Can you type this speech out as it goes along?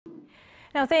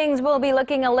Now, things will be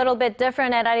looking a little bit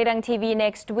different at Arirang TV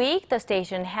next week. The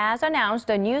station has announced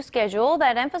a new schedule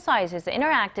that emphasizes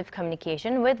interactive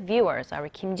communication with viewers. Our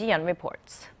Kim Ji-yeon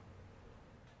reports.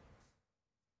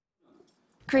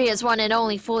 Korea's one and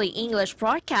only fully English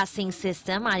broadcasting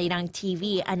system, Arirang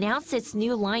TV, announced its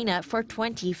new lineup for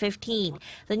 2015.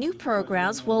 The new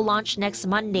programs will launch next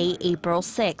Monday, April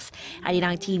 6.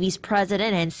 Arirang TV's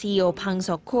president and CEO Bang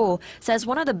Seok-ho says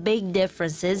one of the big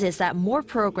differences is that more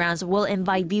programs will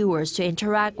invite viewers to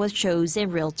interact with shows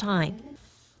in real time.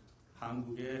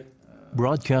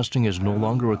 Broadcasting is no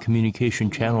longer a communication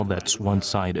channel that's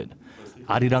one-sided.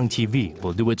 Arirang TV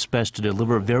will do its best to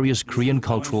deliver various Korean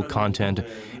cultural content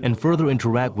and further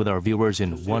interact with our viewers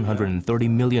in 130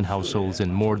 million households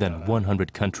in more than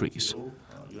 100 countries.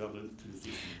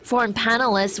 Foreign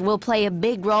panelists will play a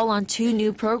big role on two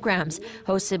new programs.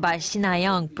 Hosted by Shin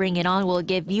Ha-young, Bring It On will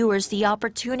give viewers the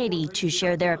opportunity to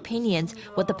share their opinions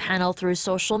with the panel through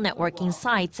social networking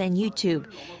sites and YouTube.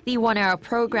 The one-hour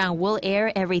program will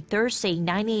air every Thursday,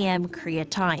 9 a.m. Korea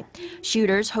time.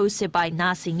 Shooters, hosted by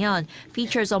Na Seung-yeon,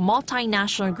 features a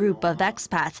multinational group of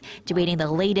expats debating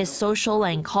the latest social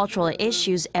and cultural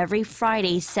issues every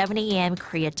Friday, 7 a.m.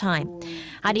 Korea time.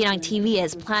 Arirang TV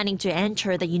is planning to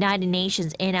enter the United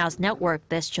Nations in-house network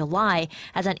this July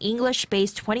as an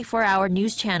English-based 24-hour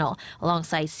news channel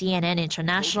alongside CNN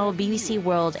International, BBC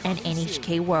World, and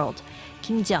NHK World.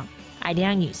 Kim Ji-yeon,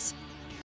 Arirang News.